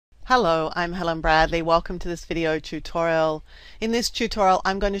Hello, I'm Helen Bradley. Welcome to this video tutorial. In this tutorial,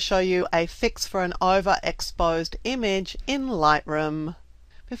 I'm going to show you a fix for an overexposed image in Lightroom.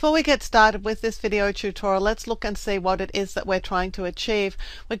 Before we get started with this video tutorial, let's look and see what it is that we're trying to achieve.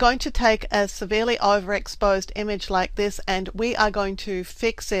 We're going to take a severely overexposed image like this and we are going to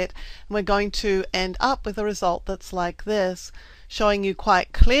fix it. And we're going to end up with a result that's like this, showing you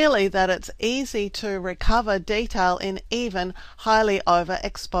quite clearly that it's easy to recover detail in even highly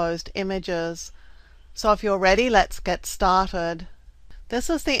overexposed images. So if you're ready, let's get started. This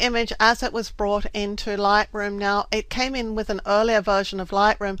is the image as it was brought into Lightroom. Now, it came in with an earlier version of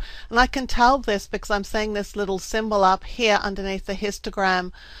Lightroom, and I can tell this because I'm seeing this little symbol up here underneath the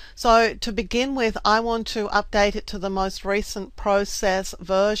histogram. So to begin with, I want to update it to the most recent process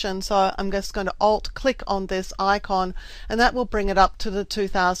version. So I'm just going to Alt-click on this icon, and that will bring it up to the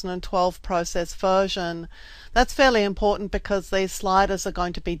 2012 process version. That's fairly important because these sliders are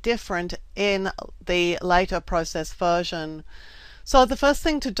going to be different in the later process version. So the first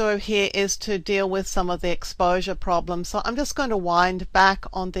thing to do here is to deal with some of the exposure problems. So I'm just going to wind back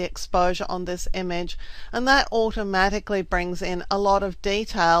on the exposure on this image, and that automatically brings in a lot of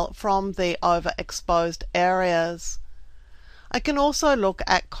detail from the overexposed areas. I can also look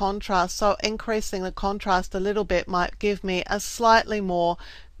at contrast, so increasing the contrast a little bit might give me a slightly more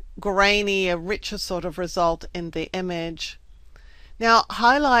grainy, a richer sort of result in the image. Now,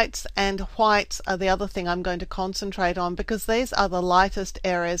 highlights and whites are the other thing I'm going to concentrate on because these are the lightest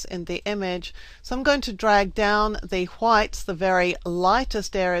areas in the image. So I'm going to drag down the whites, the very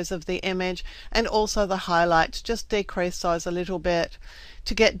lightest areas of the image, and also the highlights, just decrease those a little bit.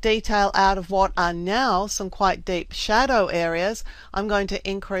 To get detail out of what are now some quite deep shadow areas, I'm going to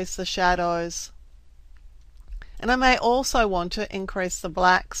increase the shadows. And I may also want to increase the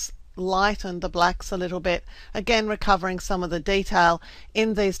blacks, lighten the blacks a little bit, again recovering some of the detail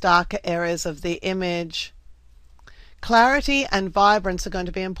in these darker areas of the image. Clarity and vibrance are going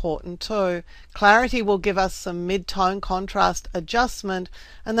to be important too. Clarity will give us some mid-tone contrast adjustment,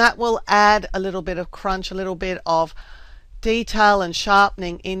 and that will add a little bit of crunch, a little bit of detail and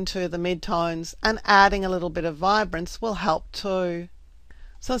sharpening into the mid-tones, and adding a little bit of vibrance will help too.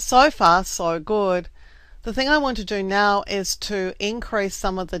 So far so good. The thing I want to do now is to increase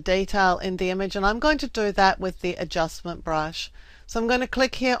some of the detail in the image, and I'm going to do that with the adjustment brush. So I'm going to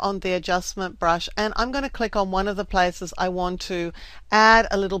click here on the adjustment brush, and I'm going to click on one of the places I want to add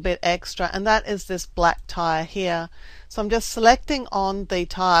a little bit extra, and that is this black tire here. So I'm just selecting on the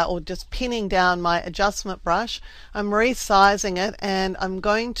tire, or just pinning down my adjustment brush. I'm resizing it, and I'm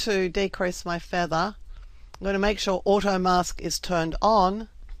going to decrease my feather. I'm going to make sure auto mask is turned on.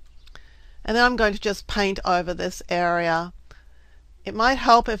 And then I'm going to just paint over this area. It might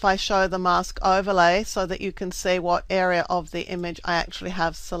help if I show the mask overlay so that you can see what area of the image I actually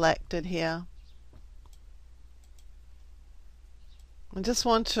have selected here. I just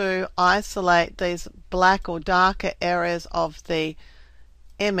want to isolate these black or darker areas of the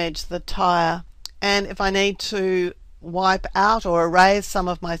image, the tire. And if I need to wipe out or erase some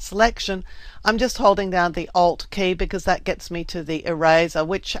of my selection, I'm just holding down the Alt key because that gets me to the eraser,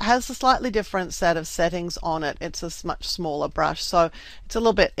 which has a slightly different set of settings on it. It's a much smaller brush, so it's a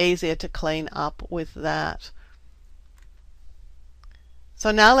little bit easier to clean up with that.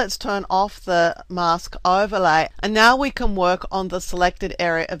 So now let's turn off the mask overlay, and now we can work on the selected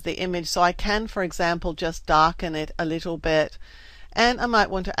area of the image. So I can, for example, just darken it a little bit, and I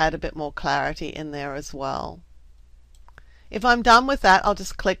might want to add a bit more clarity in there as well. If I'm done with that, I'll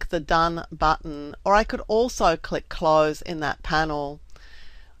just click the Done button, or I could also click Close in that panel.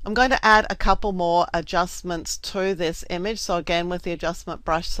 I'm going to add a couple more adjustments to this image. So again, with the adjustment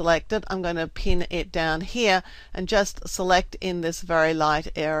brush selected, I'm going to pin it down here and just select in this very light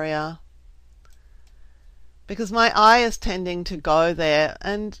area, because my eye is tending to go there,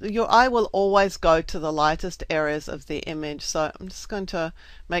 and your eye will always go to the lightest areas of the image. So I'm just going to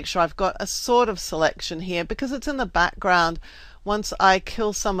make sure I've got a sort of selection here because it's in the background. Once I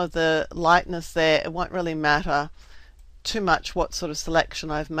kill some of the lightness there, it won't really matter too much what sort of selection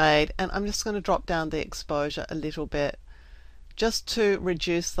I've made. And I'm just going to drop down the exposure a little bit just to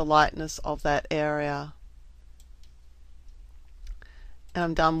reduce the lightness of that area. And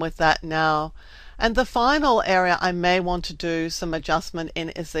I'm done with that now. And the final area I may want to do some adjustment in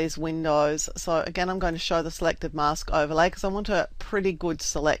is these windows. So again, I'm going to show the selected mask overlay because I want a pretty good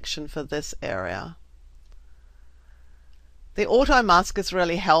selection for this area. The auto mask is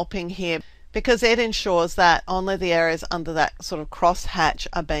really helping here because it ensures that only the areas under that sort of cross hatch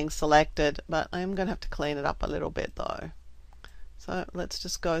are being selected, but I am going to have to clean it up a little bit though. So let's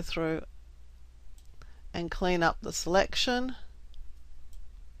just go through and clean up the selection.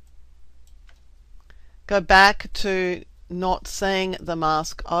 go back to not seeing the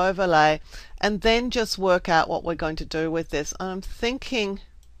mask overlay, and then just work out what we're going to do with this. I'm thinking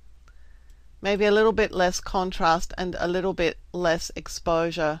maybe a little bit less contrast and a little bit less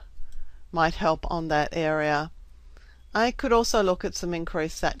exposure might help on that area. I could also look at some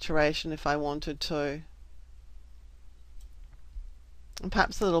increased saturation if I wanted to, and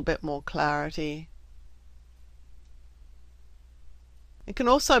perhaps a little bit more clarity. You can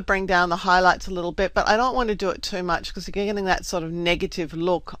also bring down the highlights a little bit, but I don't want to do it too much because you're getting that sort of negative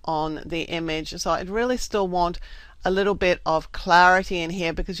look on the image. So I'd really still want a little bit of clarity in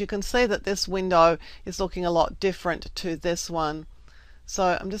here, because you can see that this window is looking a lot different to this one.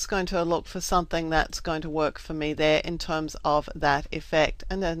 So I'm just going to look for something that's going to work for me there in terms of that effect,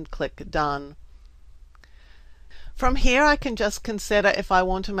 and then click Done. From here I can just consider if I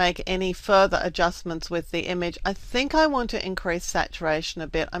want to make any further adjustments with the image. I think I want to increase saturation a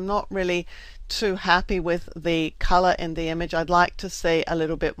bit. I'm not really too happy with the color in the image. I'd like to see a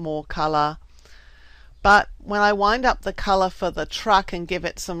little bit more color. But when I wind up the color for the truck and give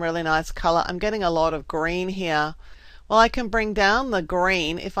it some really nice color, I'm getting a lot of green here. Well, I can bring down the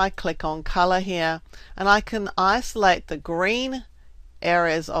green if I click on color here, and I can isolate the green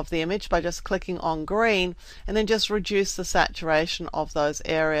areas of the image by just clicking on green, and then just reduce the saturation of those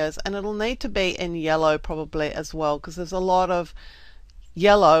areas. And it'll need to be in yellow probably as well, because there's a lot of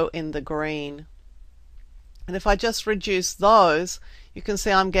yellow in the green. And if I just reduce those, you can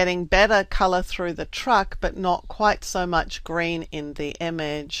see I'm getting better color through the truck, but not quite so much green in the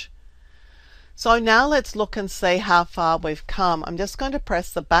image. So now let's look and see how far we've come. I'm just going to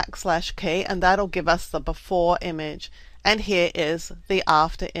press the / key, and that'll give us the before image. And here is the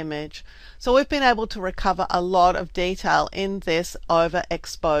after image. So we've been able to recover a lot of detail in this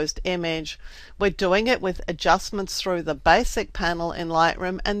overexposed image. We're doing it with adjustments through the basic panel in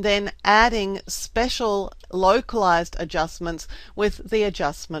Lightroom, and then adding special localized adjustments with the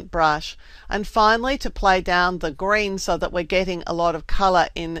adjustment brush. And finally, to play down the green so that we're getting a lot of color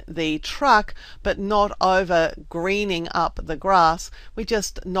in the truck but not over greening up the grass, we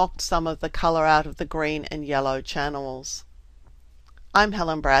just knocked some of the color out of the green and yellow channels. I'm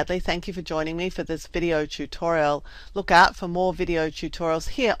Helen Bradley. Thank you for joining me for this video tutorial. Look out for more video tutorials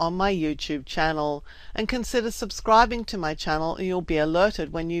here on my YouTube channel, and consider subscribing to my channel and you'll be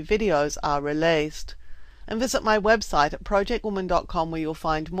alerted when new videos are released. And visit my website at projectwoman.com, where you'll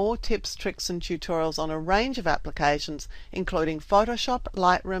find more tips, tricks and tutorials on a range of applications including Photoshop,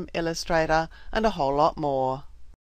 Lightroom, Illustrator and a whole lot more.